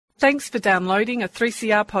Thanks for downloading a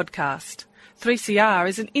 3CR podcast. 3CR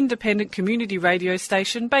is an independent community radio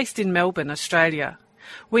station based in Melbourne, Australia.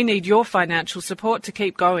 We need your financial support to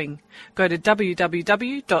keep going. Go to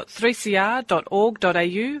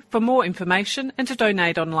www.3cr.org.au for more information and to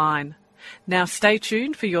donate online. Now stay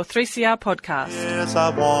tuned for your 3CR podcast. Yes,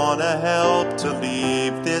 I want to help to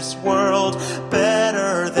leave this world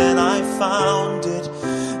better than I found it.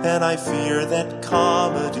 And I fear that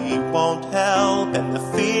comedy won't help, and the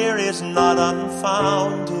fear is not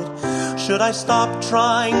unfounded. Should I stop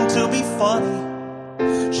trying to be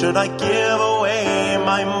funny? Should I give away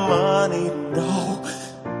my money? No.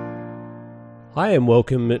 Hi and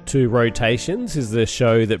welcome to Rotations. This is the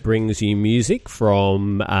show that brings you music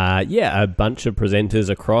from a bunch of presenters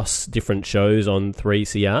across different shows on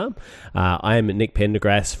 3CR. I am Nick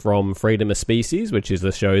Pendergrass from Freedom of Species, which is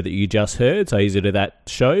the show that you just heard, so I used to do that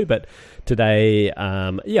show, but today,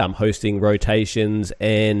 I'm hosting Rotations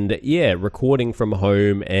and, recording from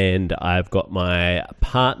home, and I've got my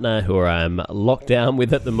partner who I'm locked down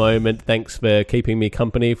with at the moment. Thanks for keeping me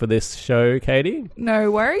company for this show, Katie.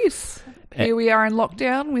 No worries. Here we are in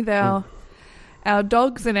lockdown with our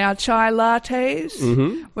dogs and our chai lattes.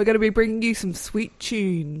 Mm-hmm. We're going to be bringing you some sweet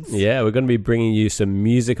tunes. Yeah, we're going to be bringing you some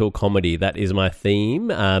musical comedy. That is my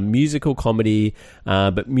theme. Musical comedy,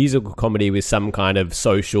 but musical comedy with some kind of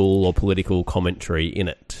social or political commentary in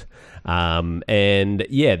it.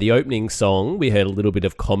 The opening song, we heard a little bit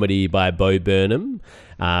of comedy by Bo Burnham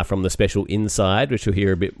from the special Inside, which you'll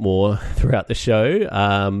hear a bit more throughout the show.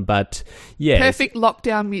 Perfect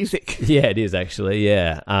lockdown music. Yeah, it is actually,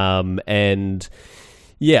 yeah.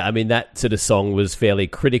 That sort of song was fairly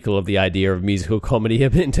critical of the idea of musical comedy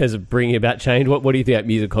in terms of bringing about change. What do you think about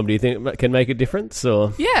musical comedy? Do you think it can make a difference?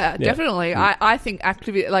 Or Yeah, definitely. I think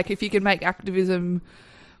if you can make activism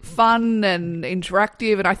fun and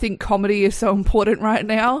interactive, and I think comedy is so important right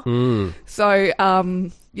now. So I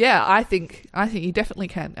think you definitely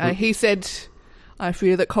can. He said, I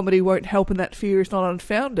fear that comedy won't help and that fear is not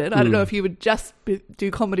unfounded. I don't know if you would just do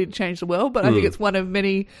comedy to change the world, but I think it's one of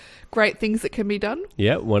many great things that can be done.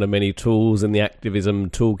 Yeah, one of many tools in the activism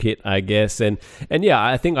toolkit, I guess. And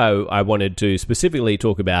I think I wanted to specifically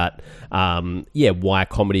talk about, why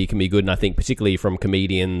comedy can be good. And I think particularly from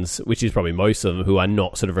comedians, which is probably most of them, who are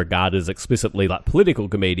not sort of regarded as explicitly like political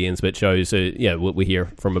comedians, but shows, we hear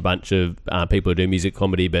from a bunch of people who do music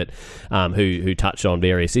comedy, but who touch on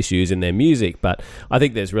various issues in their music. But I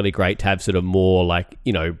think there's really great to have sort of more like,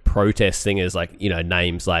 protest singers, like,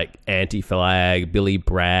 names like Anti-Flag, Billy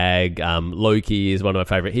Bragg, Loki is one of my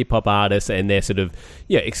favourite hip-hop artists, and they're sort of,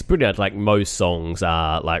 it's pretty much like most songs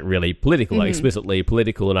are like really political, like explicitly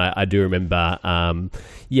political, and I do remember,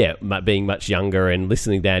 being much younger and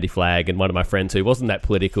listening to Anti-Flag, and one of my friends who wasn't that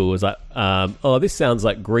political was like, this sounds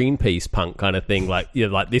like Greenpeace punk kind of thing, like,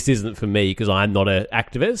 this isn't for me because I'm not an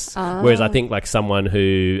activist, whereas I think like someone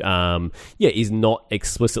who, is not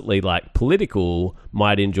explicitly like political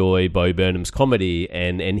might enjoy Bo Burnham's comedy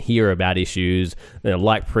and hear about issues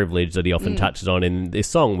like privilege that he often touches on in this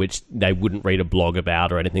song, which they wouldn't read a blog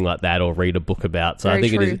about or anything like that, or read a book about. So I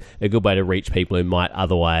think it is a good way to reach people who might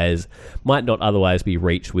not otherwise be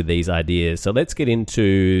reached with these ideas. So let's get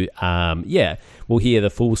into we'll hear the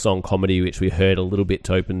full song Comedy, which we heard a little bit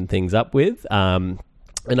to open things up with.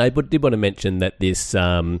 And I did want to mention that this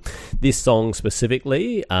song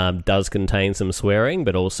specifically does contain some swearing,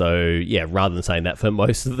 but also, rather than saying that for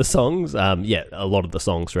most of the songs, a lot of the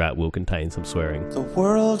songs throughout will contain some swearing. The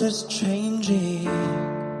world is changing.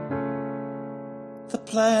 The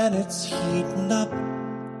planet's heating up.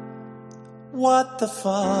 What the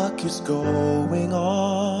fuck is going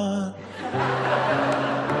on?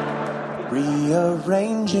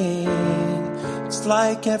 Rearranging. It's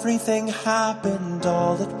like everything happened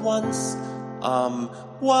all at once.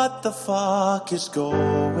 What the fuck is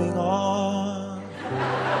going on?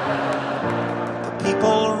 The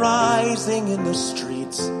people rising in the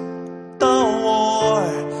streets. The war,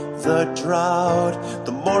 the drought.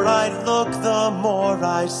 The more I look, the more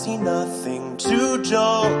I see nothing to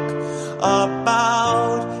joke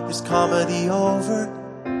about. Is comedy over?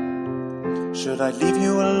 Should I leave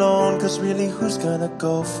you alone? Cause really, who's gonna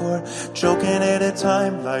go for joking at a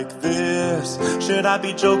time like this? Should I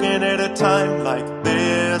be joking at a time like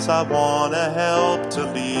this? I wanna help to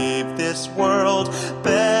leave this world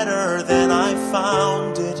better than I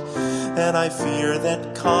found it. And I fear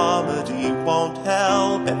that comedy won't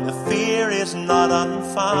help, and the fear is not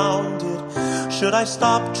unfounded. Should I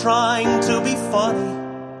stop trying to be funny?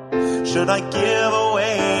 Should I give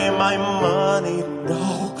away my money?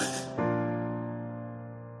 No.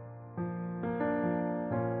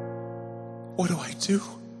 What do I do?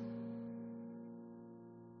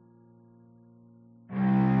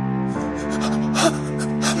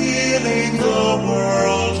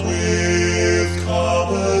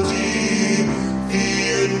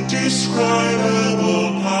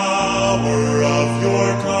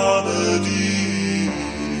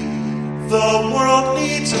 The world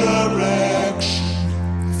needs direction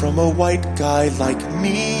from a white guy like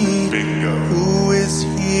me. Bingo. Who is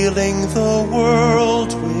healing the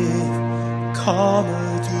world with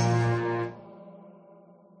comedy.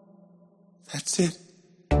 That's it.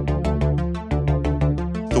 The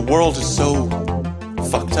world is so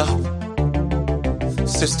fucked up.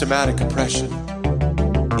 Systematic oppression,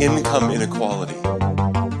 income inequality,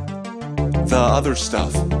 the other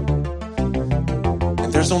stuff.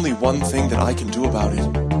 And there's only one thing that I can do about it.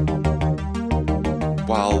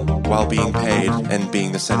 While being paid and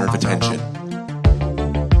being the center of attention.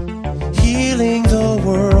 Healing the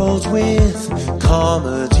world with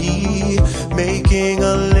comedy, making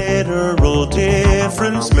a literal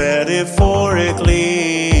difference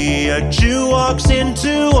metaphorically. A Jew walks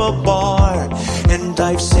into a bar and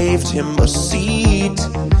I've saved him a seat.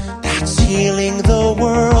 That's healing the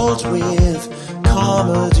world with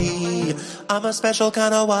comedy. I'm a special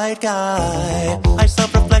kind of white guy. I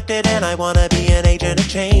self-reflected and I wanna be an agent of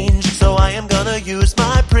change. So I am gonna use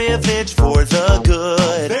my privilege for the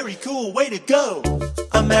good. Very cool, way to go.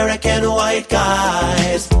 American white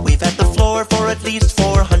guys, we've had the floor for at least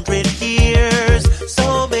 400 years.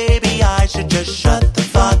 So maybe I should just shut the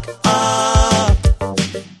fuck up.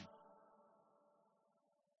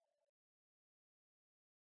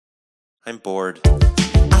 I'm bored.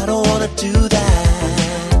 I don't wanna do that.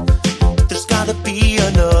 There's gotta be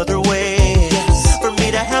another way for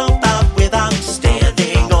me to help out without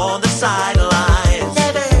standing on the sidelines.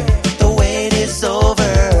 The wait is over.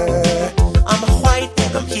 I'm white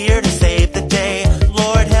and I'm here to save the day.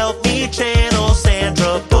 Lord help me channel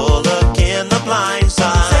Sandra Bullock in The Blind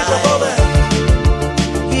Side.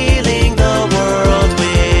 Healing the world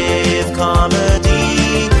with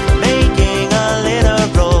comedy, making a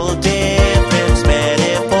literal difference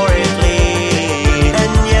metaphorically.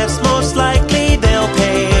 And yes, most likely they'll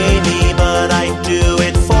pay me, but I do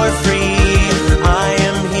it for free. I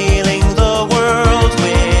am healing the world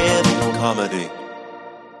with comedy.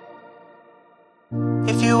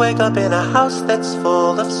 If you wake up in a house that's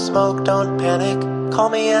full of smoke, don't panic. Call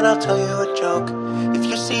me and I'll tell you a joke. If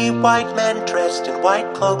you see white men dressed in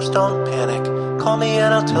white cloaks, don't panic. Call me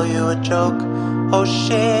and I'll tell you a joke. Oh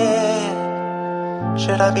shit,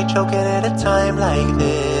 should I be joking at a time like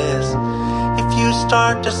this? If you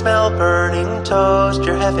start to smell burning toast,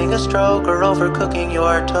 you're having a stroke or overcooking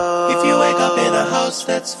your toast. If you wake up in a house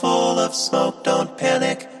that's full of smoke, don't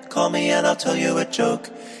panic. Call me and I'll tell you a joke.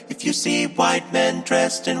 If you see white men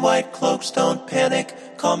dressed in white cloaks, don't panic.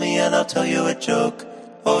 Call me and I'll tell you a joke.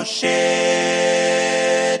 Oh shit,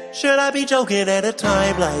 should I be joking at a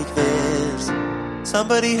time like this?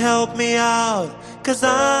 Somebody help me out, 'cause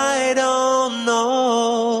I don't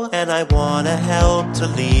know. And I wanna help to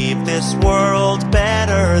leave this world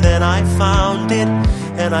better than I found it.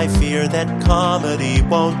 And I fear that comedy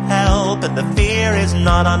won't help, and the fear is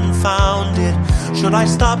not unfounded. Should I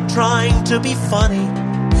stop trying to be funny?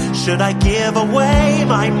 Should I give away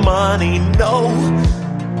my money? No.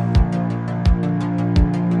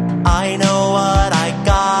 I know what I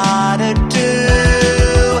gotta do.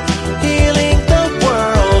 Healing the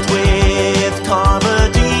world with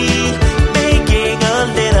comedy, making a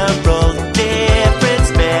literal difference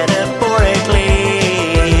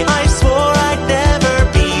metaphorically. I swore I'd never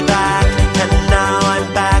be back, and now I'm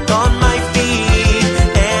back on my feet.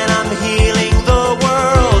 And I'm healing the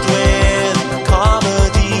world with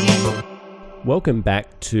comedy. Welcome back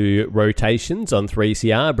to Rotations on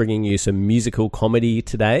 3CR, bringing you some musical comedy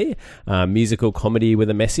today. Musical comedy with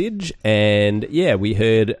a message. And yeah, we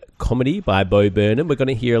heard Comedy by Bo Burnham. We're going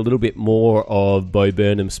to hear a little bit more of Bo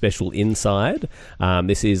Burnham's special Inside.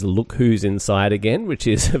 This is Look Who's Inside Again, which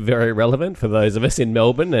is very relevant for those of us in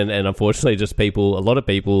Melbourne and unfortunately just a lot of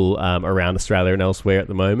people around Australia and elsewhere at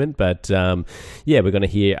the moment. But yeah, we're going to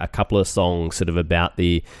hear a couple of songs sort of about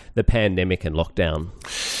the pandemic and lockdown.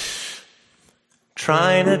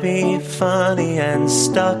 Trying to be funny and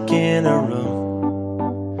stuck in a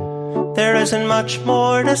room. There isn't much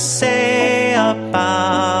more to say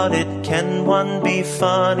about it. Can one be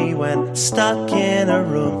funny when stuck in a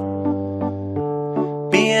room?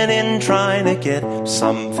 Being in, trying to get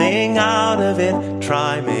something out of it.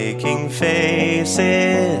 Try making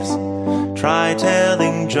faces. Try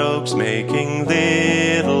telling jokes, making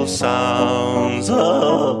little sounds.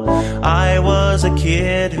 Oh, I was a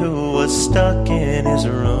kid who was stuck in his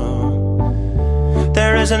room.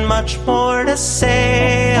 There isn't much more to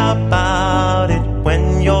say about it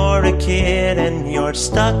when you're a kid and you're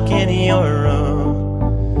stuck in your room.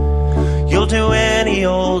 You'll do any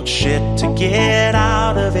old shit to get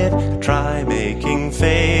out of it. Try making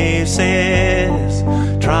faces,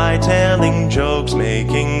 try telling jokes,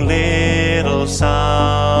 making little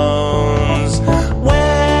sounds.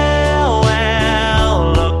 Well,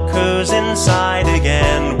 look who's inside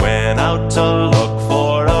again. Went out to look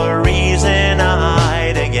for a reason to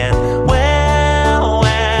hide again. Well,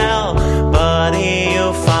 buddy,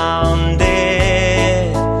 you found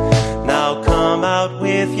it. Now come out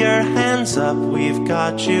with your hands up, we've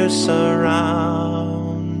got you surrounded.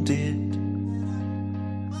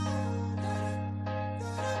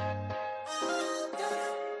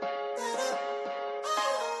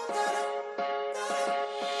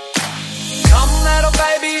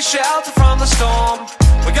 Shelter from the storm.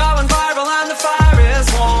 We're going viral and the fire is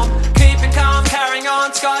warm. Keeping calm, carrying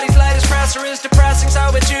on. Scotty's latest presser is depressing, so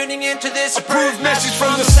we're tuning into this approved message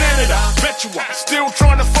from the senator. Bet you are still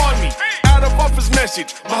trying to find me. Out of office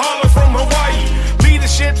message, mahalo from Hawaii.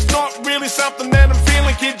 Leadership's not really something that I'm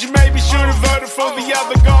feeling, kid. You maybe should have voted for the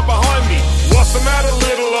other guy behind me. What's the matter,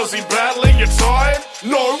 little Aussie Bradley? You tired?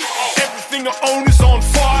 No, everything I own is on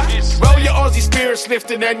fire. Well, your Aussie spirit's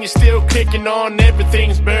lifted and you're still kicking on.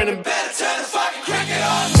 Everything's burning. Better turn the fucking cricket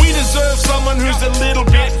on. We deserve someone who's a little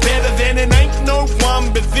bit better than it ain't no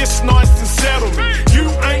one but this nice and settlement. You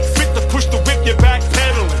ain't fit to push the whip, you're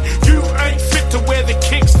backpedaling. You ain't fit to wear the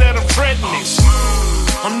kicks that I'm treading.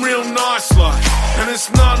 I'm real nice like, and it's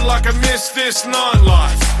not like I miss this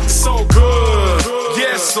nightlife. So good,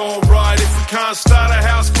 yes, alright. If we can't start a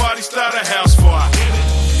house party, start a house fire.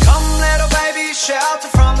 Come little baby, shelter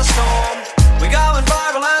from the storm. We're going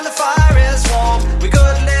viral and the fire is warm. We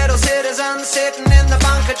good little citizens sitting in the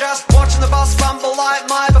bunker, just watching the boss fumble like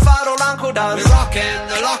my befuddled uncle does. We're rocking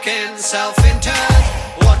the lock-in, self-interned,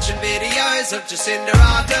 watching videos of Jacinda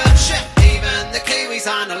Ardern. Shit, even the Kiwis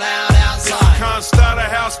aren't allowed outside. If you can't start a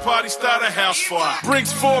house party, start a house fire.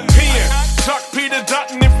 Briggs 4 p.m. Chuck Peter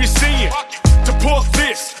Dutton if you see it. To put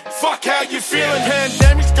this, fuck how you feeling.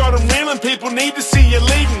 Pandemic's got them reeling, people need to see you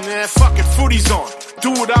leading. Fuck it, footy's on,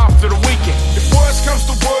 do it after the weekend. If worst comes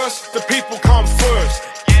to worst, the people come first.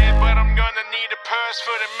 Yeah, but I'm gonna need a purse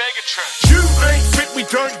for the Megatron. You ain't fit, we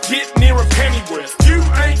don't get near a penny worth. You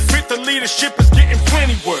ain't fit, the leadership is getting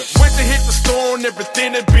plenty worth. Went to hit the store and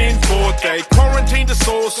everything had been bought. They quarantined us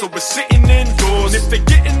all, so we're sitting indoors. And if they're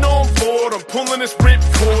getting on board, I'm pulling this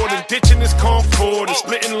ripcord and ditching this Concorde and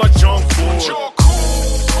splitting like John Ford.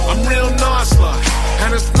 I'm real nice like,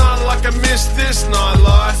 and it's not like I miss this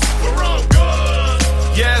nightlife. We're all good.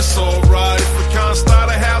 Yeah, it's alright. If we can't start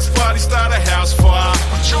a house party, start a house fire.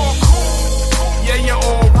 But you're cool. Yeah, you're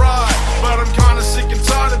alright. But I'm kinda sick and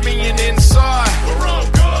tired of being inside. We're all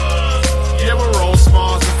good. Yeah, we're all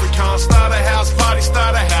smart. If we can't start a house party,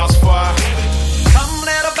 start a house fire. Come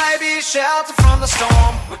little baby, shelter from the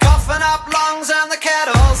storm. We're coughing up lungs and the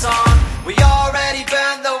kettle's on. We already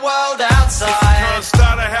burned the world outside. If we can't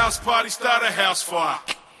start a house party, start a house fire.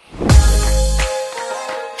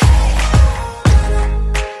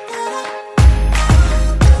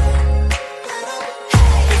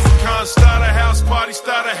 Start a house party,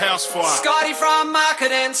 start a house fire. Scotty from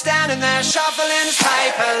marketing, standing there shuffling his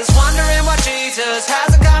papers, wondering what Jesus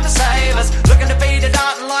hasn't come to save us. Looking to beat it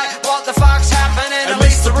out and like, what the fuck's happening? At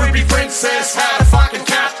least the Ruby Princess had a fucking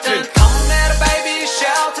captain. Come little baby,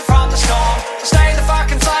 shelter from the storm. Stay the fuck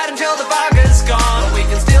inside until the bugger's gone. But we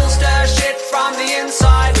can still stir shit from the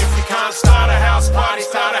inside. If we can't start a house party,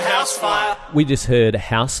 start a house fire. We just heard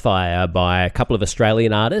Housefire by a couple of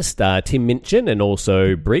Australian artists, Tim Minchin and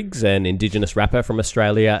also Briggs, an Indigenous rapper from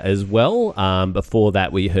Australia as well. Before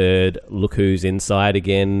that, we heard Look Who's Inside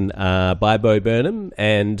again by Bo Burnham.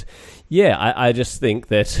 And yeah, I just think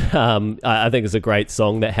that I think it's a great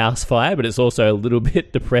song, that Housefire, but it's also a little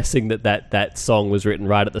bit depressing that song was written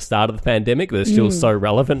right at the start of the pandemic, but it's still so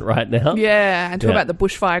relevant right now. Yeah, and talk about the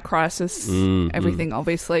bushfire crisis, everything,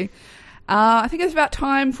 obviously. I think it's about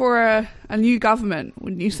time for a new government,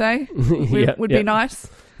 wouldn't you say? Would be nice.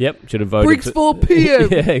 Yep, should have voted. Briggs 4 p.m.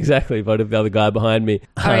 Yeah, exactly. Voted for the other guy behind me.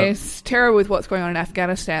 I mean, it's terrible with what's going on in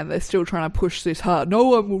Afghanistan. They're still trying to push this hard. No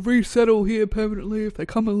one will resettle here permanently if they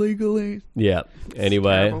come illegally. Yeah.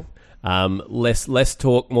 Anyway, less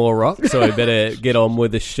talk, more rock. So we better get on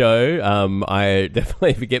with the show. I definitely,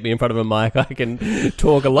 if you get me in front of a mic, I can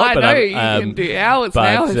talk a lot. I know you can do hours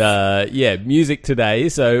and hours. Yeah, music today.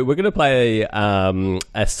 So we're going to play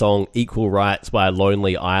a song, "Equal Rights" by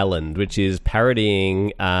Lonely Island, which is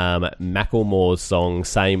parodying Macklemore's song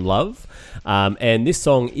 "Same Love." And this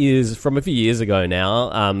song is from a few years ago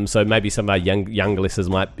now, so maybe some of our younger listeners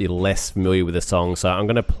might be less familiar with the song. So I'm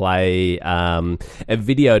going to play a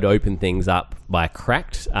video to open things up by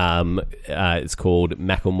Cracked. It's called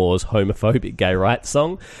Macklemore's Homophobic Gay Rights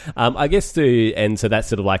Song. I guess so that's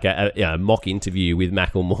sort of like a mock interview with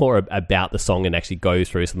Macklemore about the song and actually goes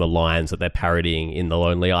through some of the lines that they're parodying in the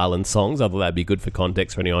Lonely Island songs. I thought that'd be good for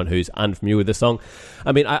context for anyone who's unfamiliar with the song.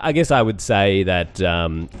 I mean, I guess I would say that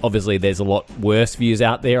obviously there's a lot worse views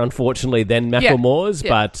out there, unfortunately, than Macklemore's.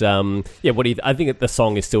 But what do you? I think the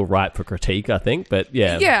song is still ripe for critique. I think, but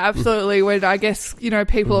yeah, absolutely. When I guess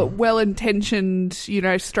people are well-intentioned,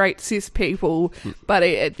 straight cis people, but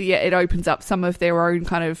it opens up some of their own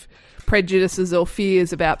kind of prejudices or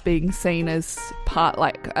fears about being seen as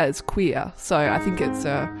as queer. So I think it's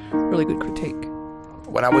a really good critique.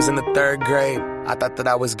 When I was in the 3rd grade, I thought that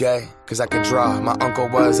I was gay, because I could draw. My uncle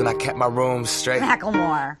was, and I kept my room straight.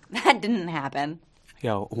 Macklemore, that didn't happen.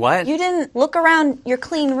 Yo, what? You didn't look around your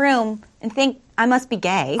clean room and think, I must be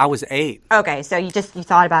gay. I was 8. Okay, so you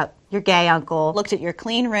thought about your gay uncle, looked at your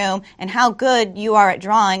clean room, and how good you are at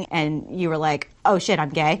drawing, and you were like, oh shit, I'm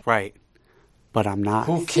gay. Right. But I'm not.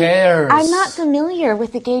 Who cares? I'm not familiar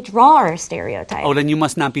with the gay drawer stereotype. Oh, then you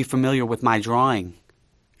must not be familiar with my drawing.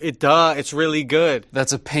 It's really good.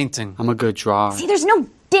 That's a painting. I'm a good drawer. See, there's no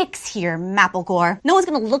dicks here, Mapplecore. No one's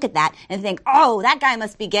going to look at that and think, oh, that guy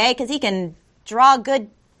must be gay because he can draw good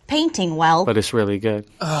painting well. But it's really good.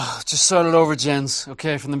 Just start it over, Jens.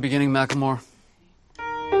 Okay, from the beginning, Macklemore.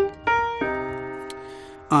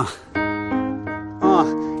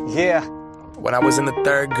 Yeah. When I was in the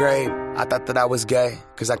 3rd grade, I thought that I was gay,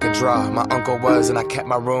 because I could draw. My uncle was, and I kept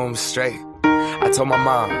my room straight. I told my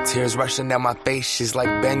mom, tears rushing down my face. She's like,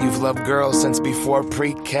 Ben, you've loved girls since before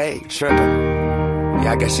pre-K. Tripping.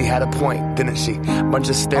 Yeah, I guess she had a point, didn't she? Bunch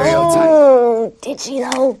of stereotypes. Oh, did she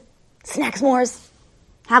though? Snacksmores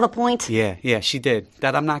have a point? Yeah, she did.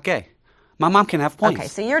 That I'm not gay. My mom can have points. Okay,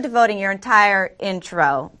 so you're devoting your entire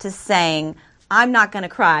intro to saying, I'm not going to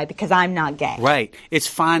cry because I'm not gay. Right. It's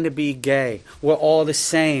fine to be gay. We're all the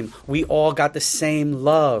same. We all got the same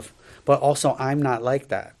love. But also, I'm not like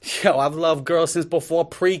that. Yo, I've loved girls since before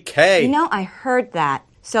pre-K. I heard that.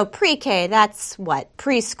 So pre-K, that's what?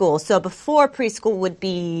 Preschool. So before preschool would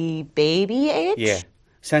be baby age? Yeah,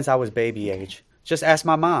 since I was baby age. Just ask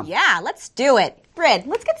my mom. Yeah, let's do it. Fred,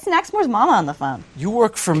 let's get Snacksmore's mama on the phone. You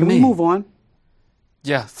work for me. Can we move on?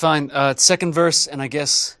 Yeah, fine. Second verse, and I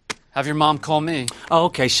guess have your mom call me. Oh,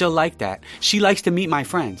 okay, she'll like that. She likes to meet my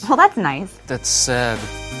friends. Well, that's nice. That's sad.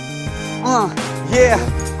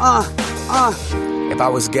 If I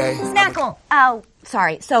was gay... Snackle! Oh,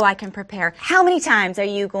 sorry, so I can prepare. How many times are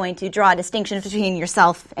you going to draw a distinction between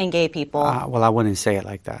yourself and gay people? Well, I wouldn't say it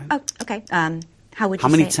like that. Oh, okay. How would you How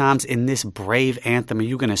many say it? times in this brave anthem are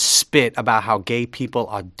you going to spit about how gay people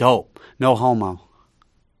are dope? No homo.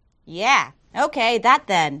 Yeah. Okay, that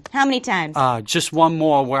then. How many times? Just one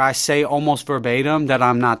more where I say almost verbatim that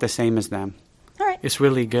I'm not the same as them. All right. It's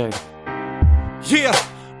really good. Yeah,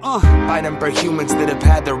 by them humans that have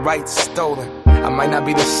had their rights stolen. I might not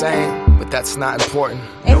be the same, but that's not important.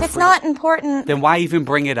 If it's not important... Then why even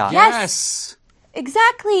bring it up? Yes!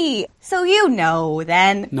 Exactly. So you know,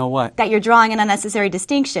 then... Know what? That you're drawing an unnecessary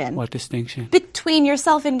distinction. What distinction? Between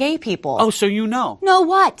yourself and gay people. Oh, so you know? Know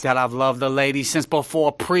what? That I've loved the ladies since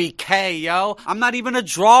before pre-K, yo. I'm not even a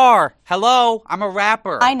drawer. Hello? I'm a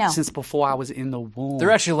rapper. I know. Since before I was in the womb. There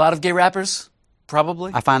are actually a lot of gay rappers.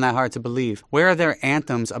 Probably. I find that hard to believe. Where are there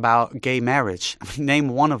anthems about gay marriage? Name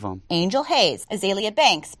one of them. Angel Hayes, Azalea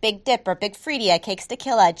Banks, Big Dipper, Big Freedia, Cakes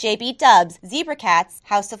Tequila, JB Dubs, Zebra Cats,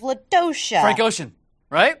 House of LaDosha. Frank Ocean,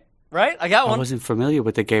 right? I got one. I wasn't familiar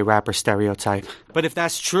with the gay rapper stereotype. But if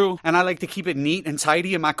that's true, and I like to keep it neat and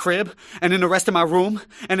tidy in my crib, and in the rest of my room,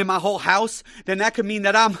 and in my whole house, then that could mean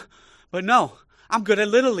that But no, I'm good at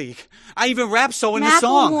Little League. I even rap so in the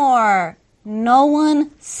song. Macklemore, no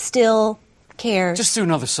one still cares. Just do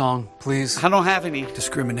another song, please. I don't have any.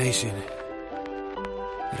 Discrimination.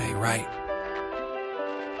 It ain't right.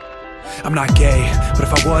 I'm not gay, but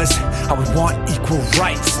if I was, I would want equal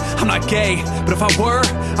rights. I'm not gay, but if I were,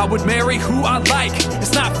 I would marry who I like.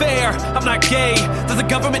 It's not fair, I'm not gay, that the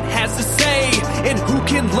government has to say in who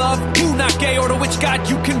can love, who not gay, or to which God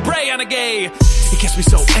you can pray. I'm a gay. It gets me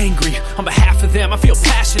so angry. On behalf of them, I feel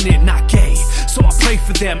passionate, not gay. So I pray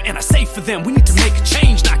for them, and I say for them, we need to make a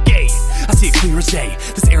change, not gay. I see it clear as day.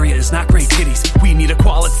 This area is not great titties. We need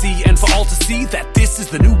equality, and for all to see that this is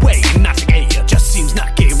the new way. Not gay, just seems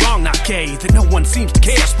not gay, wrong, not gay. That no one seems to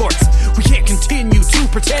care. Sports, we can't continue to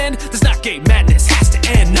pretend this not gay madness has to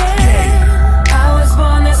end. Not gay. I was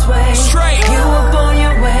born this way. Straight. You were born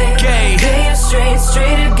your way. Gay. Gay or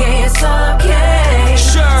straight or gay, it's all okay.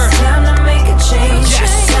 Sure. It's time to make a change. Yes.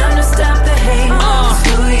 It's time to stop the hate.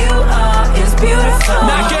 Who you are is beautiful.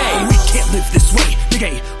 Not gay. We can't live this way.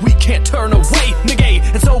 Gay. We can't turn away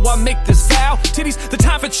make this vow. Titties, the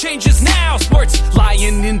time for change is now. Sports,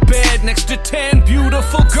 lying in bed next to 10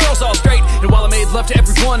 beautiful girls, all straight. And while I made love to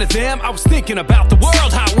every one of them, I was thinking about the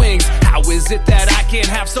world, hot wings. How is it that I can't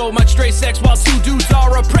have so much straight sex while two dudes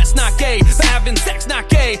are oppressed, not gay? For having sex, not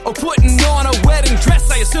gay. Or putting on a wedding dress,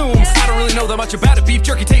 I assume. I don't really know that much about it. Beef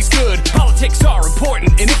jerky tastes good. Politics are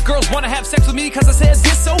important. And if girls want to have sex with me because I said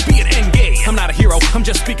this, so be it, and gay. I'm not a hero, I'm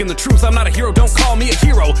just speaking the truth. I'm not a hero, don't call me a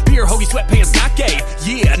hero. Beer, hoagie, sweatpants, not gay.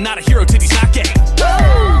 Yeah, not a hero, titties, not gay.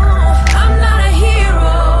 I'm not a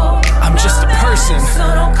hero. I'm just a person. So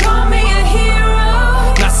don't call me a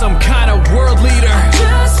hero. Not some kind of world leader.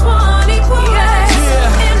 Just one equal rights.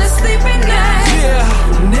 Yeah. In a sleeping night.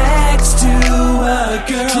 Yeah. Next to a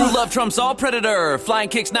girl. True love trumps all predator. Flying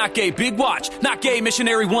kicks, not gay. Big watch, not gay.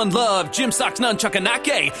 Missionary, one love. Gym socks, nunchucking, not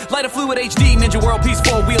gay. Lighter fluid HD. Ninja World Peace,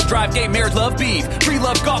 4-wheel drive. Gay, marriage, love, beef. Free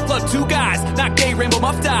love, golf club, two guys. Not gay. Rainbow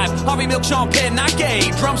muff dive. Harvey Milk, Sean Penn, not gay.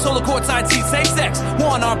 Drum solo, courtside seat, safe sex.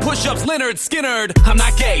 One arm push-ups, Leonard Skinnerd. I'm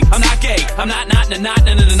not gay. I'm not gay. I'm not gay. I'm not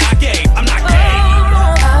gay.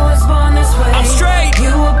 I was born this way. I'm straight.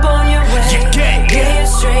 You were born your way. You're gay. Yeah, you're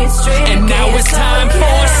straight. And now it's time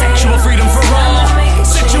for sexual freedom for all.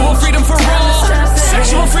 Sexual freedom for all.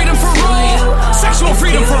 Sexual freedom for all. Sexual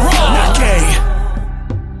freedom for all. Not gay.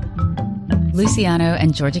 Luciano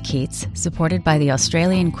and Georgia Keats, supported by the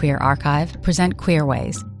Australian Queer Archive, present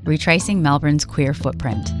Queerways, retracing Melbourne's queer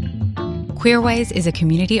footprint. Queerways is a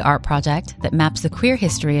community art project that maps the queer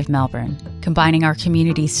history of Melbourne, combining our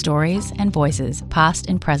community's stories and voices, past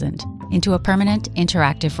and present, into a permanent,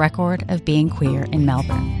 interactive record of being queer in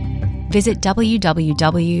Melbourne. Visit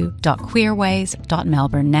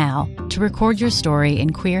www.queerways.melbourne now to record your story in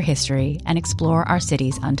queer history and explore our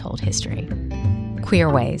city's untold history.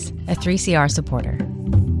 Queerways, a 3CR supporter.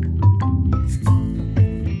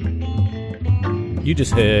 You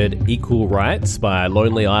just heard Equal Rights by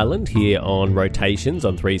Lonely Island here on Rotations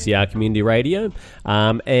on 3CR Community Radio.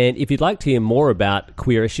 And if you'd like to hear more about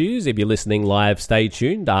queer issues, if you're listening live, stay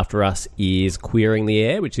tuned. After us is Queering the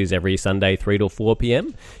Air, which is every Sunday 3 to 4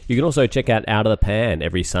 p.m. You can also check out Out of the Pan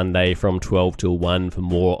every Sunday from 12 till 1 for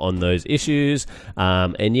more on those issues.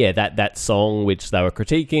 And yeah, that song which they were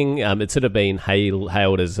critiquing, it's sort of been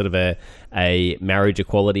hailed as sort of a marriage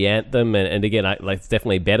equality anthem, and again, it's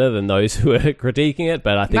definitely better than those who are critiquing it.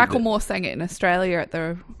 But I think Macklemore sang it in Australia at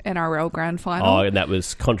the NRL Grand Final. Oh, and that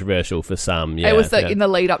was controversial for some. Yeah, it was in the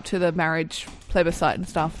lead up to the marriage plebiscite and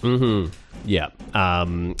stuff. Mm-hmm. Yeah,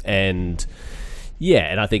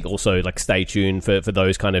 and I think also stay tuned for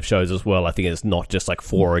those kind of shows as well. I think it's not just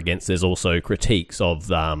for or against. There's also critiques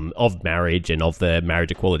of marriage and of the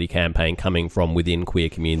marriage equality campaign coming from within queer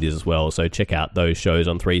communities as well. So check out those shows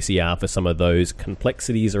on 3CR for some of those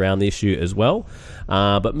complexities around the issue as well.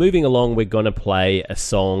 But moving along, we're going to play a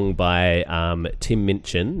song by Tim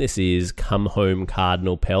Minchin. This is Come Home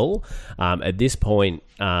Cardinal Pell. At this point,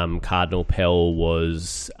 Cardinal Pell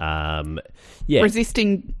was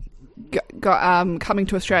resisting coming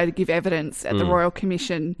to Australia to give evidence at the Royal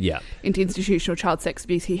Commission into institutional child sex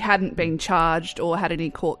abuse. He hadn't been charged or had any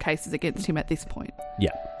court cases against him at this point. Yeah.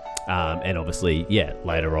 And obviously,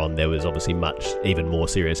 later on there was obviously even more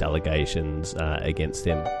serious allegations against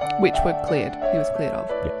him. Which were cleared. He was cleared of.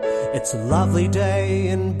 Yeah. It's a lovely day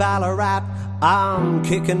in Ballarat. I'm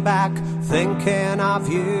kicking back, thinking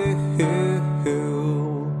of you.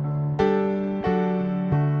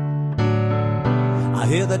 I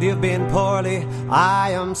hear that you've been poorly.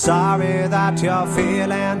 I am sorry that you're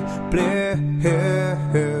feeling blue.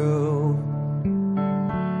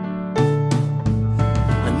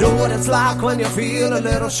 I know what it's like when you feel a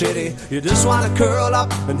little shitty. You just want to curl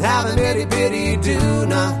up and have an itty bitty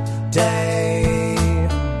do-not day.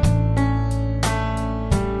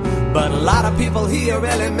 But a lot of people here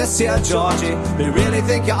really miss you, Georgie. They really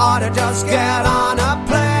think you ought to just get on a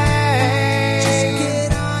plane.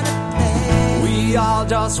 We all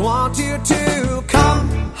just want you to come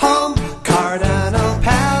home, Cardinal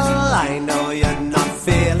Pell. I know you're not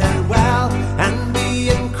feeling well, and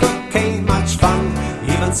being crook ain't much fun.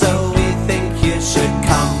 Even so, we think you should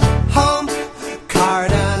come home,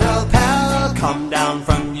 Cardinal Pell. Come down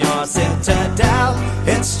from your citadel.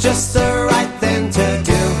 It's just the right thing to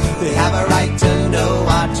do. They have a right to know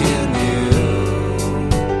what you knew.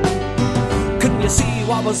 Couldn't you see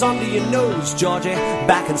what was under your nose, Georgie?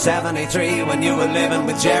 Back in 73 when you were living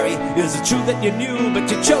with Jerry. Is it true that you knew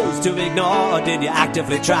but you chose to ignore? Or did you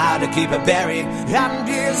actively try to keep it buried? And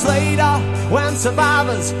years later, when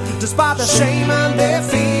survivors, despite the shame and their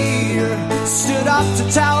fear, stood up to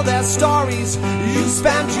tell their stories, you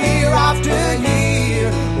spent year after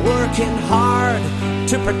year working hard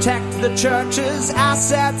to protect the church's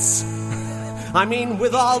assets. I mean,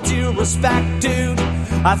 with all due respect, dude,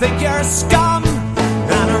 I think you're scum,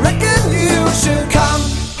 and I reckon you should come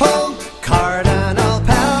home, Cardinal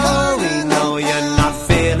Pell. We know you're not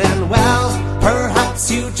feeling well. Perhaps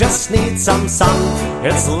you just need some sun.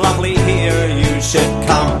 It's lovely here, you should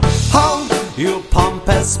come home, you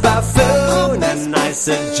pompous buffoon, and I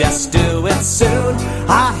suggest do it soon.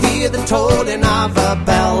 I hear the tolling of a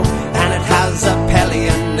bell, and it has a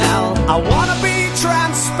Pelion knell. I wanna be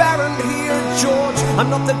transparent here, George, I'm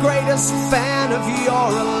not the greatest fan of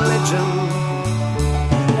your religion,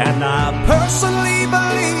 and I personally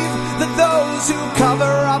believe that those who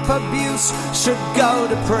cover up abuse should go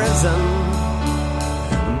to prison.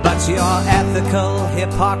 But your ethical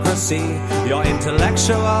hypocrisy, your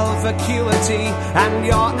intellectual vacuity, and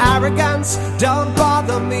your arrogance don't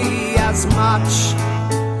bother me as much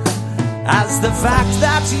as the fact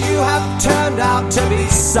that you have turned out to be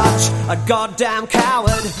such a goddamn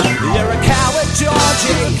coward. You're a coward,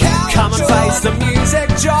 Georgie. Come and face the music,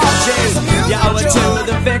 Georgie. You owe it to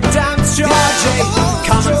the victims, Georgie.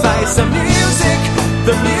 Come and face the music,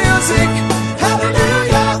 the music.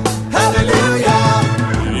 Hallelujah, hallelujah.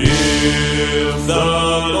 If the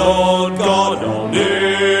Lord God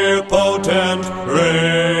omnipotent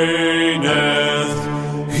reigneth,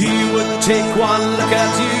 he would take one look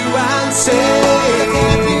at you and say,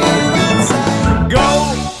 go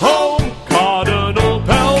home, Cardinal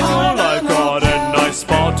Pell. I've got a nice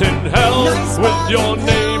spot in hell with your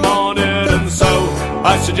name on it, and so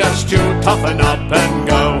I suggest you toughen up and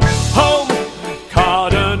go home,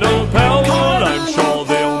 Cardinal Pell. I'm sure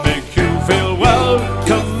they'll make you feel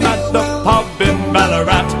welcome at the pub in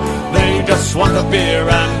Ballarat. They just want a beer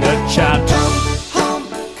and a chat.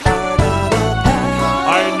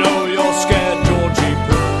 I know you're scared, Georgie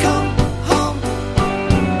Pooh.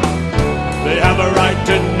 They have a right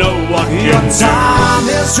to know what your time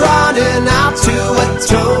is running out to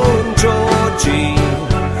atone, Georgie.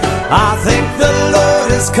 I think the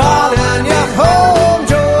Lord is calling you home,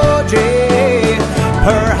 Georgie.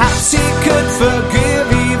 Perhaps he could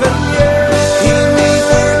forgive even you. He may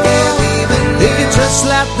forgive even you if you just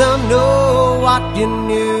let them know what you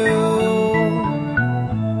knew.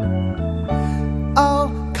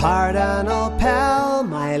 Oh, Cardinal Pell,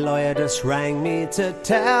 my lawyer just rang me to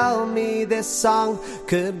tell me this song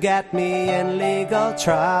could get me in legal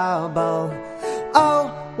trouble.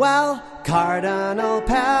 Oh, well, Cardinal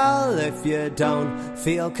Pell, if you don't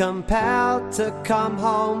feel compelled to come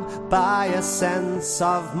home by a sense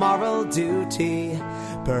of moral duty,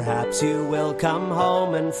 perhaps you will come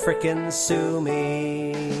home and frickin' sue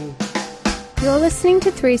me. You're listening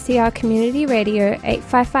to 3CR Community Radio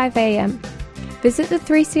 855 AM. Visit the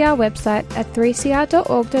 3CR website at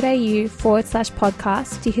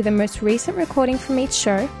 3cr.org.au/podcast to hear the most recent recording from each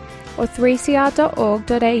show, or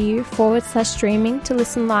 3cr.org.au/streaming to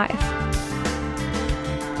listen live.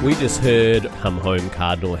 We just heard Come Home,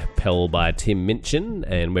 Cardinal Pell by Tim Minchin,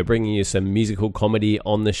 and we're bringing you some musical comedy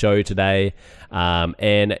on the show today.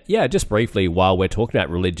 And yeah, just briefly, while we're talking about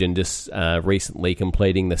religion, just recently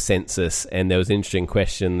completing the census, and there was an interesting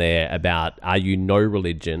question there about, are you no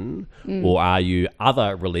religion or are you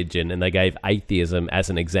other religion? And they gave atheism as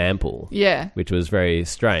an example. Yeah. Which was very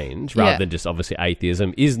strange, rather than just obviously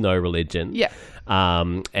atheism is no religion. Yeah.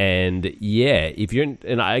 And yeah, if you're,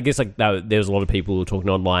 and I guess like there's a lot of people who are talking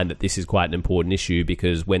online that this is quite an important issue,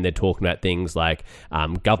 because when they're talking about things like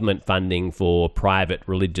government funding for private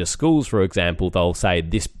religious schools, for example, they'll say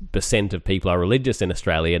this % of people are religious in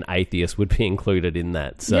Australia, and atheists would be included in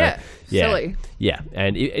that. So silly. Yeah,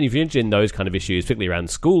 and if you're interested in those kind of issues, particularly around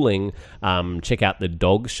schooling, check out the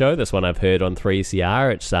Dog Show. That's one I've heard on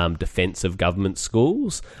 3CR. It's Defence of Government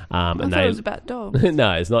Schools. I thought it was about dogs.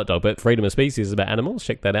 No, it's not dog, but Freedom of Species is about animals.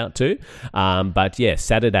 Check that out too. But yeah,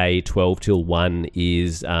 Saturday 12 till 1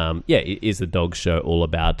 is the Dog Show, all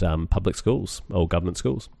about public schools or government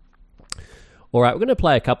schools. All right, we're going to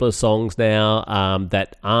play a couple of songs now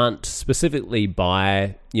that aren't specifically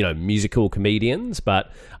by, musical comedians, but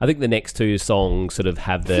I think the next two songs sort of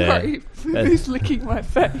have the... Sorry, who's licking my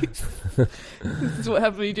face? This is what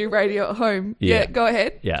happens when you do radio at home. Yeah, go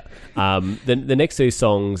ahead. Yeah. The next two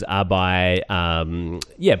songs are by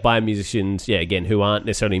musicians, again, who aren't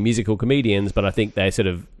necessarily musical comedians, but I think they sort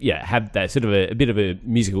of, have that sort of a bit of a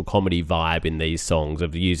musical comedy vibe in these songs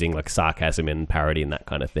of using like sarcasm and parody and that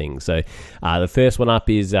kind of thing. So the first one up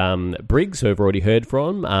is Briggs, who I've already heard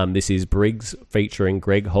from. This is Briggs featuring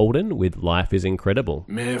Greg Holden with Life is Incredible.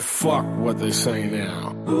 Man, fuck what they say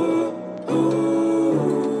now.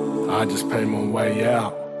 I just paid my way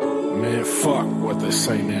out. Man, fuck what they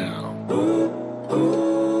say now.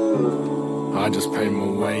 I just paid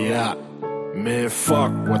my way out. Man,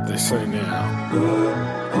 fuck what they say now.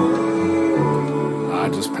 I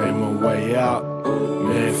just pay my way out.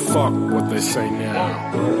 Man, fuck what they say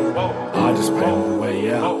now. I just pay my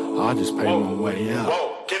way out. I just pay my way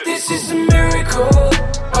out. This is a miracle.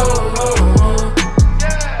 Oh, oh, oh.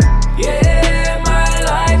 Yeah, my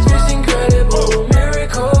life is incredible.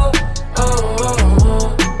 Miracle. Oh, oh,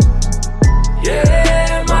 oh.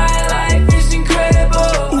 Yeah, my life is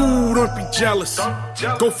incredible. Ooh, don't be jealous.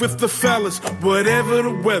 Go with the fellas, whatever the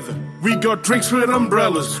weather. We got drinks with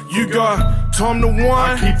umbrellas. You got Tom to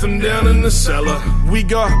wine, keep them down in the cellar. We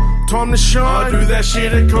got Tom to shine, I do that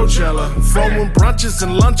shit at Coachella. Throwing brunches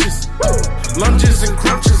and lunches, lunges and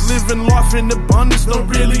crunches. Living life in abundance, don't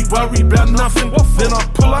really worry about nothing. Then I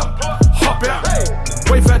pull up, hop out,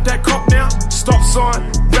 wave at that cop now. Stop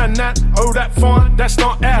sign, ran that, oh that fine, that's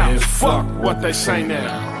not out. Yeah, fuck what they say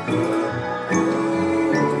now.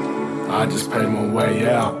 I just pay my way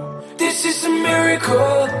out. This is a miracle.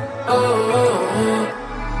 Oh, oh, oh.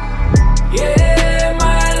 Yeah,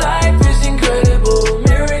 my life is incredible.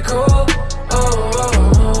 Miracle. Oh,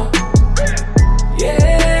 oh, oh.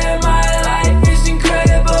 Yeah, my life is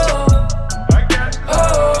incredible. Oh,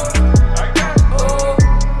 oh,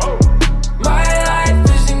 oh. My life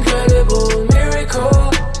is incredible.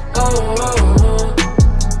 Miracle. Oh, oh, oh.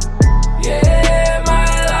 Yeah, my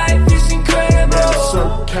life is incredible. It's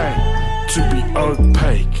okay to be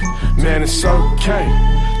opaque. Man, it's okay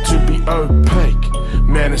to be opaque.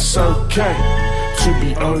 Man, it's okay to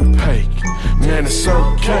be opaque. Man, it's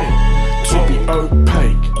okay to be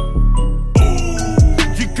opaque.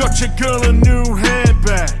 You got your girl a new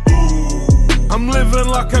handbag. I'm living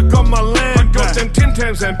like I got my land back. Got them Tim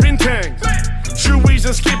Tams and Bintangs. Chewies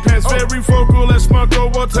and skip hands, very vocal. Let's Marco.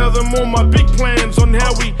 I'll tell them all my big plans on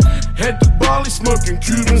how we head to Bali, smoking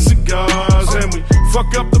Cuban cigars, and we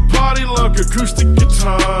fuck up the party like acoustic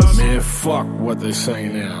guitars. Man, fuck what they say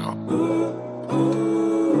now.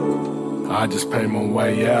 I just pay my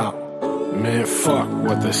way out. Man, fuck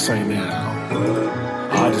what they say now.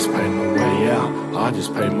 I just pay my way out. I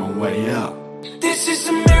just pay my way out. This is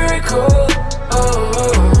a miracle. Oh,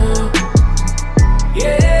 oh, oh.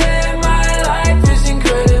 Yeah, my life is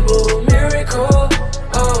incredible. Miracle.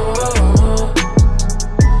 Oh, oh, oh.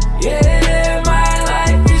 Yeah, my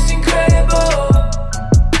life is incredible.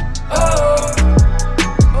 Oh,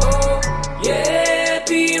 oh. Yeah,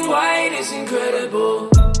 being white is incredible.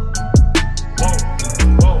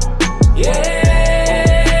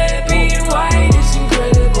 Yeah, being white is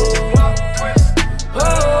incredible. Oh,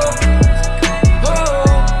 oh.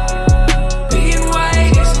 Being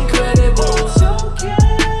white is incredible.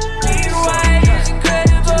 Being white is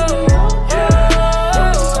incredible.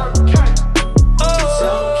 Oh,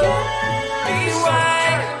 being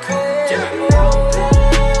white is incredible.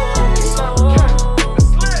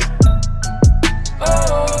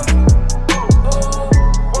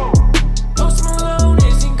 Post Malone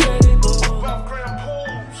is incredible.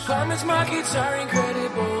 Farmers markets are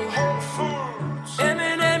incredible.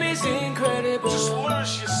 Eminem is incredible. Just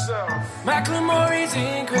lose yourself. Macklemore is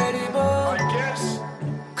incredible. I guess.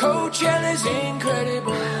 Coachella's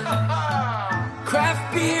incredible.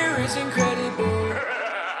 Craft beer is incredible.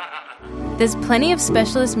 There's plenty of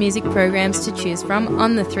specialist music programs to choose from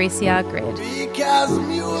on the 3CR grid. Because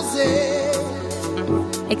music.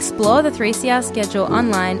 Explore the 3CR schedule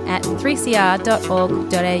online at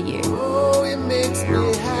 3cr.org.au. Oh, it makes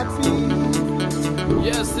me happy.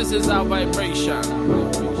 Yes, this is our vibration.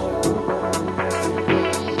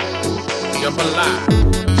 Jump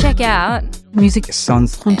alive. Check out Music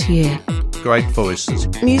Sans Frontières. Great voices.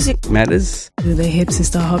 Music Matters. The Hip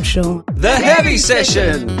Sister Hop Show. The Heavy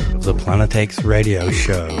Session. The Planet X Radio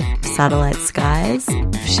Show. Satellite Skies.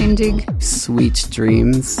 Shindig. Sweet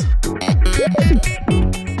Dreams.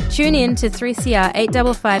 Tune in to 3CR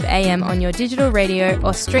 855 AM on your digital radio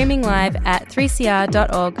or streaming live at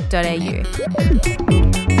 3cr.org.au.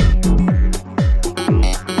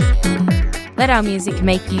 Let our music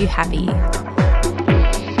make you happy.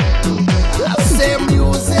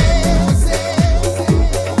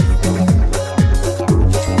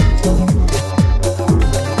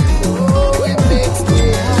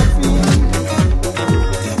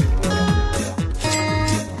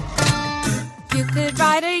 You could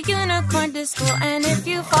ride a unicorn to school, and if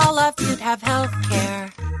you fall off, you'd have health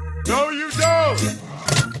care. No, you don't.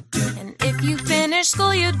 And if you finish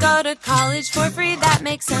school, you'd go to college for free. That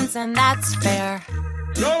makes sense, and that's fair.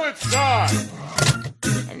 No, it's not.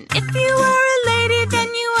 And if you are a lady, then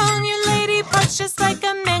you own your lady parts, just like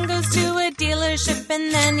a man goes to a dealership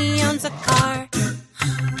and then he owns a car.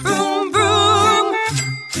 Vroom, vroom.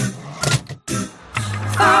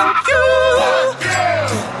 Fuck you.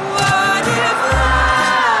 What did I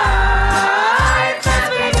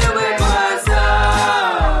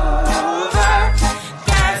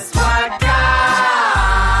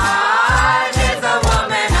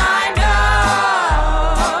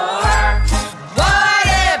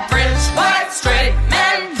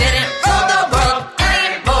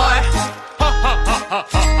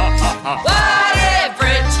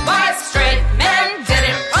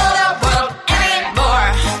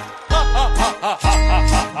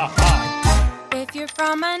you're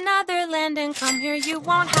from another land and come here, you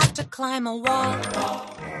won't have to climb a wall.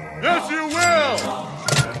 Yes, you will!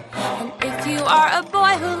 And if you are a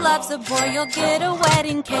boy who loves a boy, you'll get a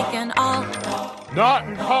wedding cake and all. Not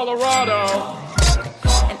in Colorado.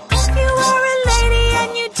 And if you are a lady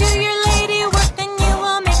and you do your lady work, then you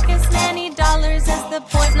will make as many dollars as the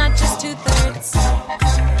boys, not just 2/3.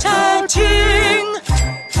 Cha-ching!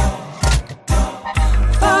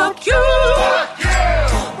 Fuck you! Fuck you!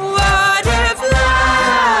 What if life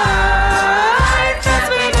as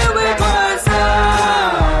we knew it was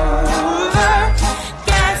over?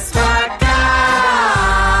 Guess what,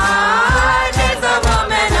 God is the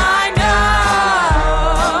woman I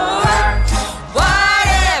know. What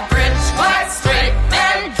if rich, white, straight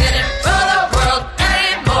men didn't rule the world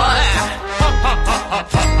anymore?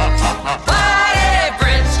 What if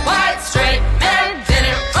rich, white, straight men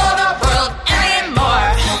didn't rule the world anymore?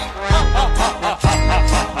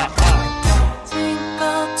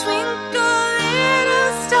 Twinkle, twinkle,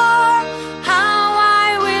 little star, how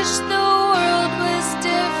I wish the world was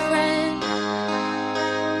different.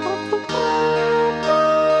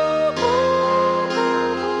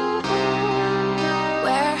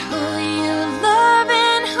 Where who you love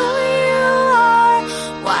and who you are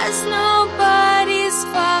was nobody's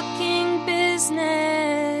fucking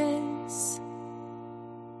business.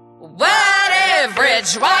 What if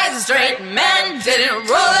rich, white, straight men didn't rule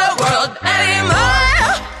the world anymore?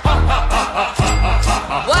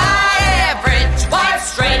 What if rich, white,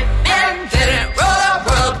 straight men didn't rule the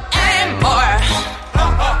world anymore?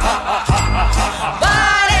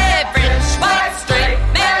 What if rich, white, straight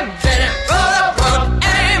men didn't rule the world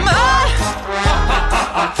anymore?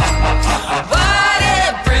 What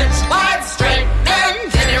if rich, white, straight men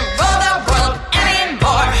didn't rule the world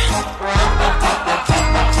anymore?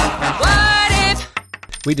 What if...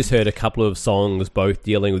 We just heard a couple of songs both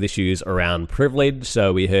dealing with issues around privilege.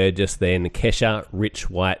 So we heard just then Kesha,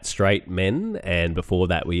 Rich, White, Straight Men. And before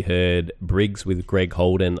that we heard Briggs with Greg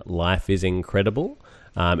Holden, Life is Incredible.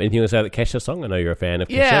 Anything you want to say about the Kesha song? I know you're a fan of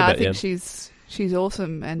Kesha. Yeah, but I think she's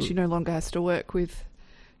awesome, and she no longer has to work with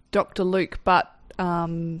Dr. Luke, but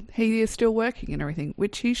he is still working and everything,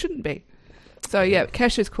 which he shouldn't be. So yeah,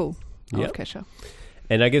 Kesha's cool. I love Kesha.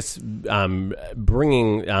 And I guess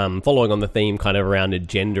following on the theme kind of around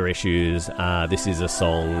gender issues, this is a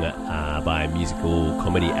song by musical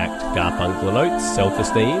comedy act Garfunkel and Oates,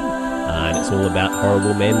 Self-Esteem, and it's all about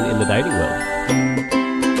horrible men in the dating world.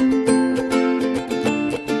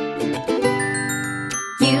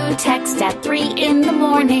 You text at 3 in the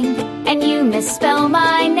morning and you misspell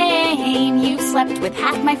my name. You slept with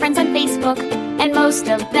half my friends on Facebook and most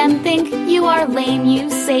of them think you are lame. You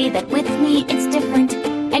say that with me it's different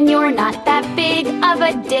and you're not that big of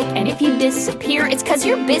a dick. And if you disappear, it's 'cause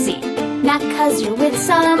you're busy, not 'cause you're with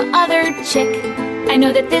some other chick. I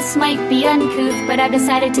know that this might be uncouth, but I've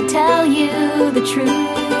decided to tell you the truth.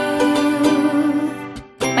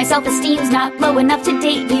 My self-esteem's not low enough to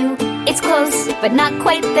date you. It's close, but not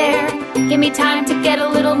quite there. Give me time to get a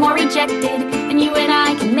little more rejected, and you and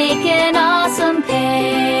I can make an awesome pair.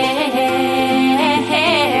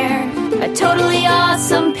 A totally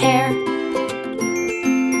awesome pair.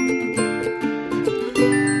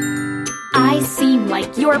 I seem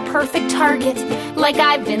like your perfect target, like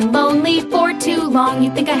I've been lonely for too long. You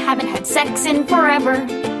think I haven't had sex in forever,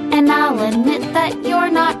 and I'll admit that you're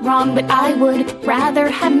not wrong, but I would rather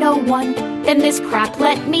have no one than this crap.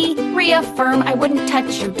 Let me reaffirm, I wouldn't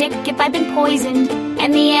touch your dick if I'd been poisoned,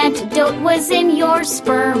 and the antidote was in your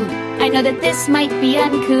sperm. I know that this might be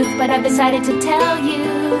uncouth, but I've decided to tell you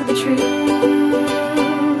the truth.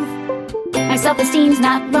 My self-esteem's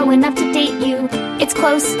not low enough to date you. It's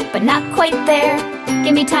close, but not quite there.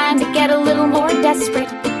 Give me time to get a little more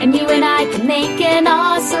desperate, and you and I can make an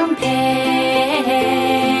awesome pair.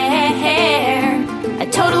 A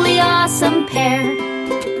totally awesome pair.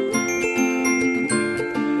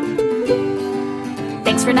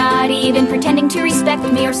 Thanks for not even pretending to respect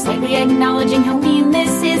me or slightly acknowledging how mean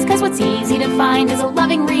this is. 'Cause what's easy to find is a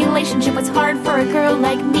loving relationship. What's hard for a girl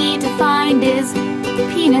like me to find is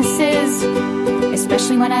penises.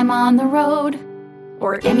 Especially when I'm on the road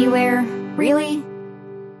or anywhere, really.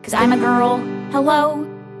 'Cause I'm a girl, hello.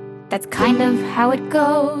 That's kind of how it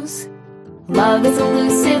goes. Love is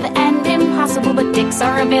elusive and impossible, but dicks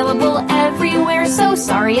are available everywhere. So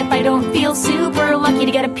sorry if I don't feel super lucky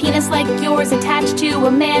to get a penis like yours attached to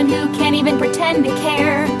a man who can't even pretend to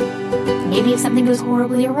care. Maybe if something goes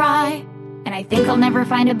horribly awry, and I think I'll never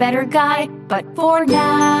find a better guy. But for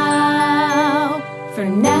now,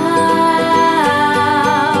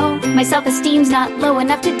 My self-esteem's not low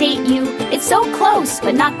enough to date you. It's so close,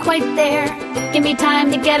 but not quite there. Give me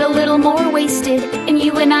time to get a little more wasted, and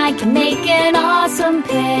you and I can make an awesome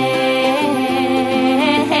pair.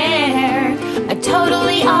 A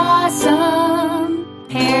totally awesome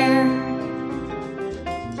pair.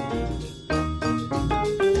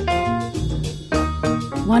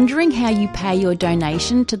 Wondering how you pay your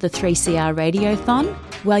donation to the 3CR Radiothon?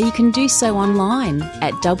 Well, you can do so online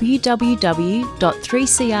at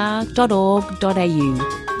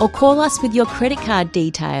www.3cr.org.au or call us with your credit card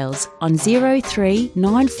details on 03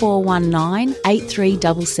 9419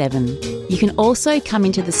 8377. You can also come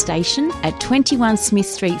into the station at 21 Smith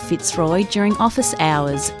Street, Fitzroy during office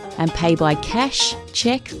hours and pay by cash,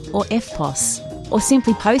 cheque or EFTPOS. Or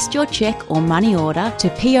simply post your cheque or money order to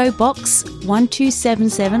PO Box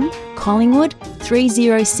 1277, Collingwood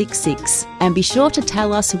 3066, and be sure to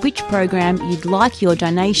tell us which program you'd like your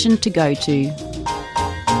donation to go to.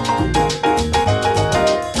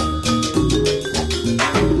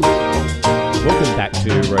 Welcome back to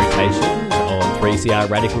Rotations on 3CR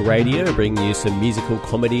Radical Radio, bringing you some musical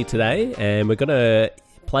comedy today, and we're going to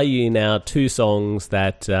play you now two songs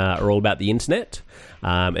that are all about the internet.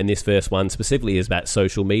 And this first one specifically is about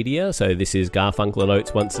social media. So this is Garfunkel and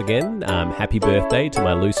Oates once again. Happy birthday to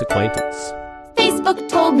my loose acquaintance. Facebook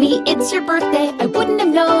told me it's your birthday. I wouldn't have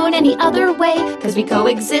known any other way, cause we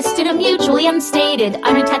coexist in a mutually unstated,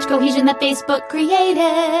 unattached cohesion that Facebook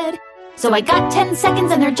created. So I got 10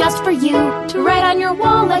 seconds and they're just for you, to write on your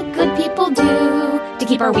wall like good people do, to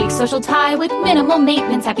keep our weak social tie with minimal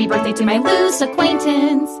maintenance. Happy birthday to my loose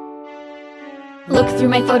acquaintance. Look through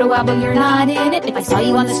my photo album, you're not in it. If I saw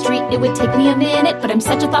you on the street, it would take me a minute, but I'm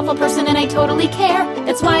such a thoughtful person and I totally care.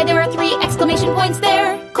 That's why there are 3 exclamation points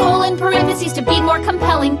there. Colon, parentheses to be more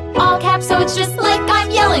compelling. All caps, so it's just like I'm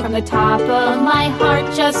yelling from the top of my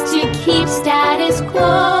heart, just to keep status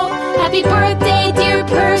quo. Happy birthday, dear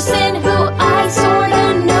person who I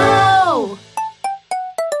sorta know.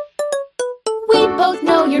 We both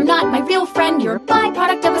know you're not my real friend. You're a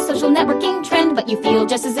byproduct of a social networking trend, but you feel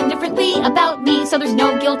just as indifferently about me, so there's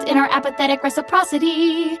no guilt in our apathetic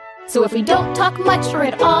reciprocity. So if we don't talk much or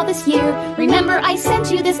at all this year, remember I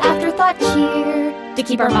sent you this afterthought cheer, to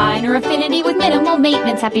keep our minor affinity with minimal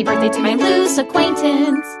maintenance. Happy birthday to my loose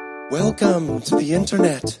acquaintance. Welcome to the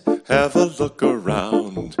internet. Have a look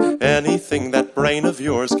around. Anything that brain of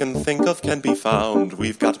yours can think of can be found.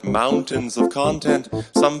 We've got mountains of content,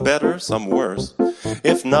 some better, some worse.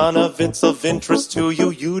 If none of it's of interest to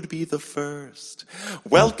you, you'd be the first.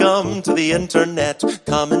 Welcome to the internet.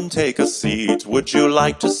 Come and take a seat. Would you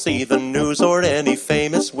like to see the news or any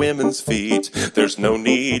famous women's feet? There's no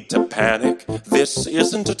need to panic. This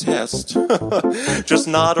isn't a test. Just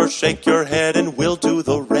nod or shake your head and we'll do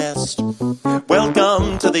the rest.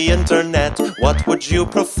 Welcome to the internet. What would you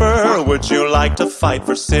prefer? Would you like to fight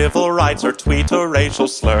for civil rights or tweet a racial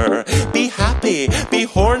slur? Be happy, be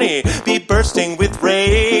horny, be bursting with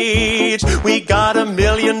rage. We got a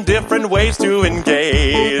million different ways to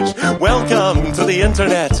engage. Welcome to the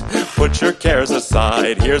internet. Put your cares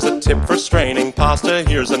aside. Here's a tip for straining pasta.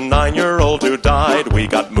 Here's a 9-year-old who died. We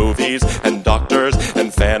got movies and doctors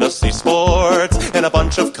and fantasy sports and a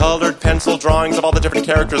bunch of colored pencil drawings of all the different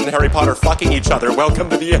characters in Harry Potter fucking each other. Welcome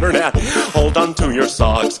to the internet. Hold on to your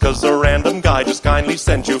socks, cause a random guy just kindly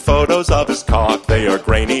sent you photos of his cock. They are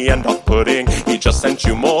grainy and off-putting. He just sent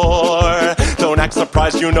you more. Don't act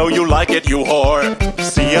surprised, you know you like it, you whore.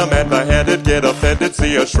 See a man beheaded, get offended,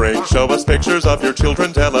 see a shrink. Show us pictures of your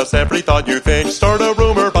children, tell us every thought you think. Start a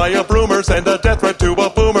rumor, buy a broomer, send a death threat to a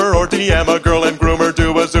boomer, or DM a girl and groomer,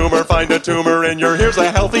 do a zoomer, find a tumor in your. Here's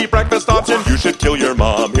a healthy breakfast option. You should kill your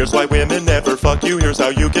mom. Here's why women never fuck you. Here's how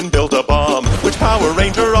you can build a bomb. Which Power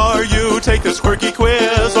Ranger are you? Take this quirky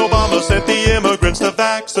quiz. Obama sent the immigrants to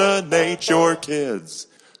vaccinate your kids.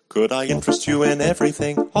 Could I interest you in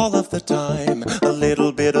everything, all of the time? A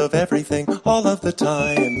little bit of everything, all of the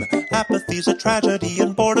time. Apathy's a tragedy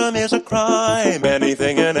and boredom is a crime.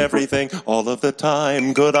 Anything and everything, all of the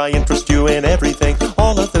time. Could I interest you in everything,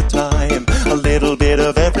 all of the time? A little bit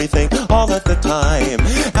of everything, all of the time.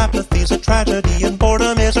 Apathy's a tragedy and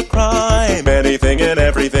boredom is a crime. Anything and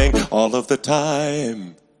everything, all of the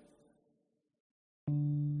time.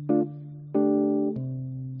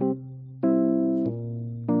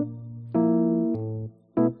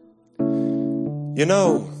 You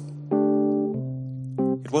know,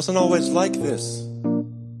 it wasn't always like this.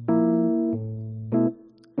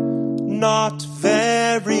 Not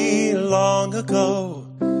very long ago,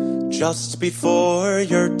 just before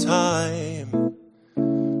your time,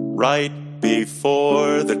 right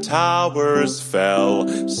before the towers fell,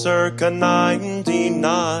 circa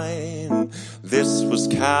 99, This was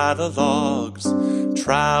catalogs,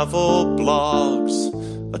 travel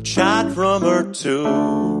blogs, a chat room or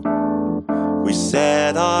two. We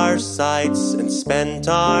set our sights and spent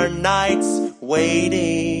our nights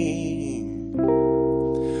waiting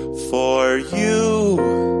for you,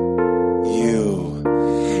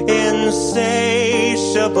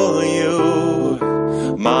 insatiable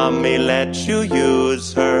you. Mommy let you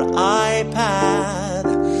use her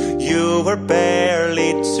iPad. You were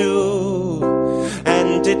barely 2,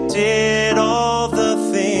 and it did all the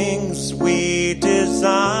things we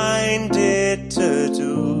designed it to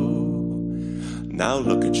do. Now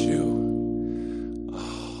look at you.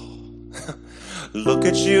 Oh, look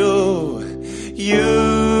at you.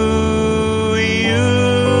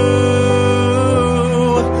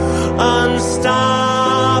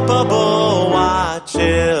 Unstoppable,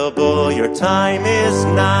 watchable. Your time is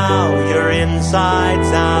now. Your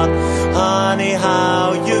insides out. Honey,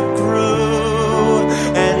 how you grew.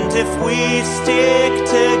 And if we stick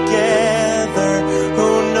together,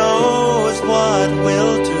 who knows what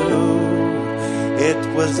we'll do.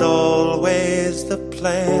 It was always the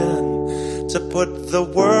plan to put the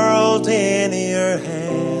world in your hand.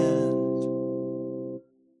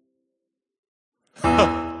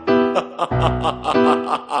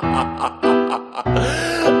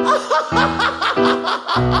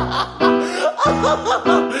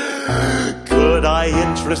 Could I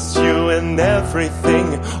interest you in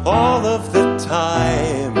everything all of the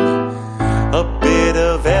time? A bit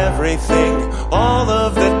of everything all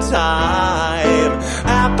of the time.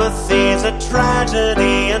 Apathy's a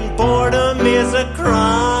tragedy and boredom is a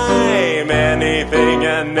crime. Anything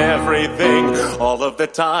and everything all of the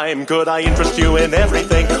time. Could I interest you in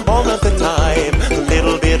everything all of the time? A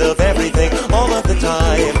little bit of everything all of the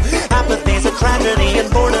time. Apathy's a tragedy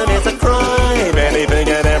and boredom is a crime. Anything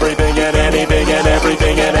and everything and anything and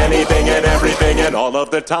everything and anything and everything and all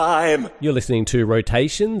of the time. You're listening to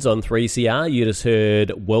Rotations on 3CR. You just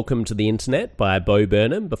heard Welcome to the Internet by Bo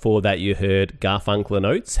Burnham. Before that, you heard Garfunkel and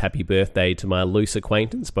Oates, Happy Birthday to My Loose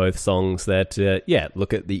Acquaintance. Both songs that,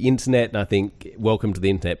 look at the internet. And I think Welcome to the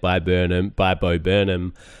Internet by Bo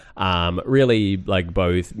Burnham. Really, like,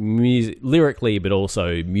 both lyrically but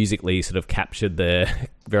also musically sort of captured the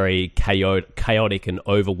very chaotic and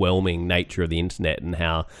overwhelming nature of the internet, and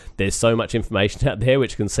how there's so much information out there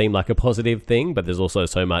which can seem like a positive thing, but there's also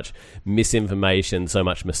so much misinformation, so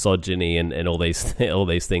much misogyny and all these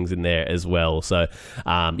things in there as well. So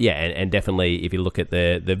and definitely if you look at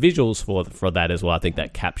the visuals for that as well, I think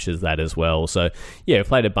that captures that as well. So yeah, we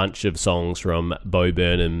played a bunch of songs from Bo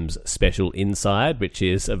Burnham's special Inside, which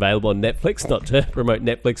is available on Netflix. Not to promote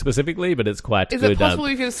Netflix specifically, but it's quite good. Is it possible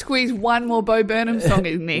you could squeeze one more Bo Burnham song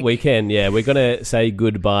in, Nick? We can, yeah. We're going to say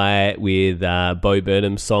goodbye with Bo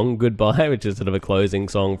Burnham's song Goodbye, which is sort of a closing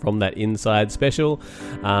song from that Inside special.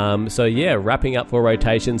 So yeah, wrapping up for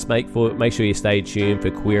Rotations. Make sure you stay tuned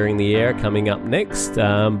for Queering the Air coming up next.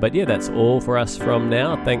 But yeah, that's all for us from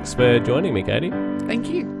now. Thanks for joining me, Katie. Thank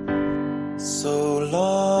you. So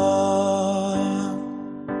long,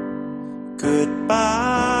 goodbye.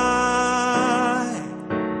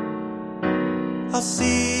 I'll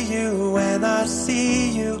see you when I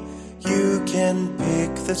see you. You can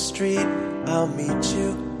pick the street, I'll meet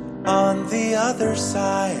you on the other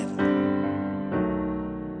side.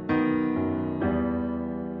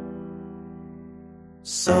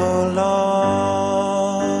 So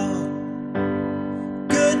long,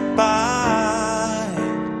 goodbye.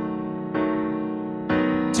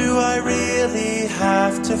 Do I really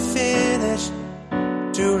have to finish?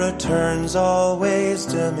 Do returns always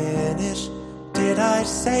diminish? Did I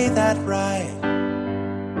say that right?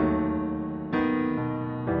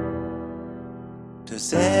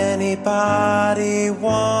 Does anybody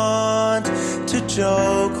want to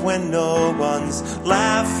joke when no one's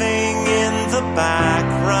laughing in the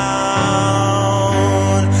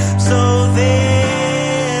background? So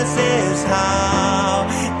this is how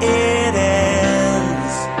it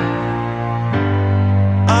ends.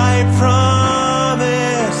 I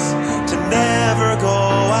promise to never go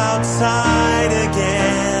outside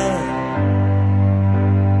again.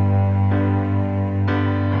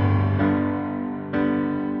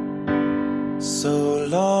 So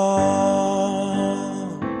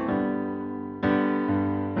long,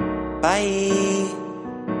 bye.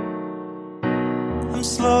 I'm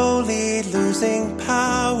slowly losing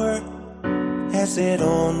power. Has it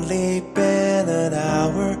only been an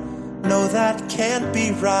hour? No, that can't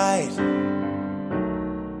be right.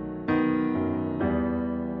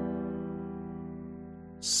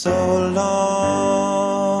 So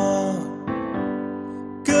long,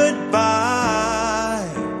 goodbye.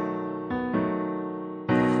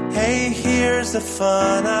 Hey, here's Here's a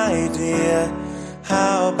fun idea.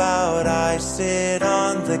 How about I sit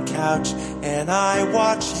on the couch and I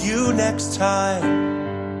watch you next time?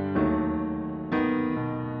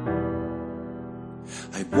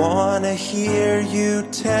 I wanna hear you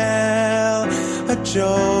tell a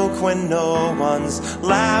joke when no one's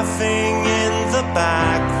laughing in the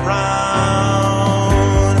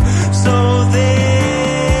background. So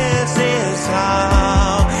this is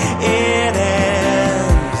how it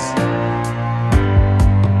ends.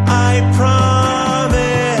 I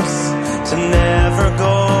promise to never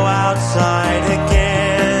go outside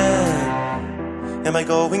again. Am I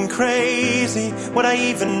going crazy? Would I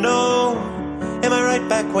even know? Am I right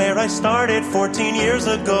back where I started 14 years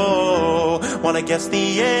ago? Wanna guess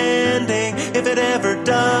the ending, if it ever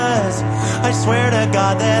does. I swear to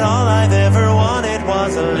God that all I've ever wanted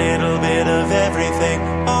was a little bit of everything,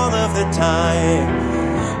 all of the time.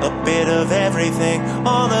 A bit of everything,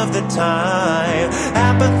 all of the time.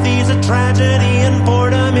 Apathy's a tragedy and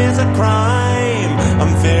boredom is a crime.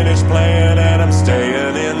 I'm finished playing and I'm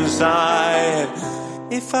staying inside.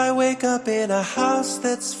 If I wake up in a house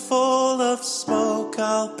that's full of smoke,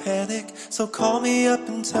 I'll panic. So call me up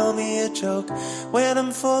and tell me a joke. When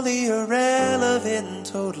I'm fully irrelevant and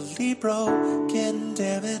totally broken,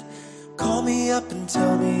 damn it. Call me up and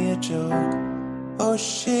tell me a joke. Oh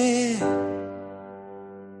shit.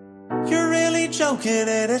 You're really joking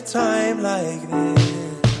at a time like this.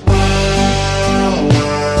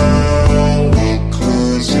 Look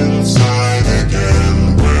who's inside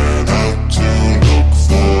again. Went out to look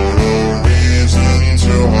for a reason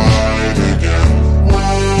to hide again.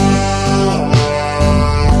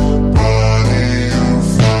 Buddy, you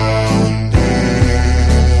found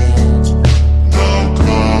it. Now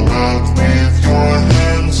come out with your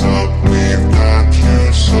hands up. We've got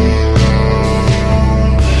you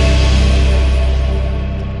surrounded.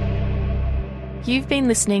 You've been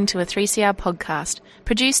listening to a 3CR podcast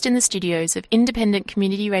produced in the studios of independent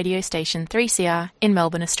community radio station 3CR in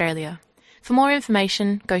Melbourne, Australia. For more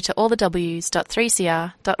information, go to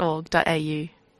allthews.3cr.org.au.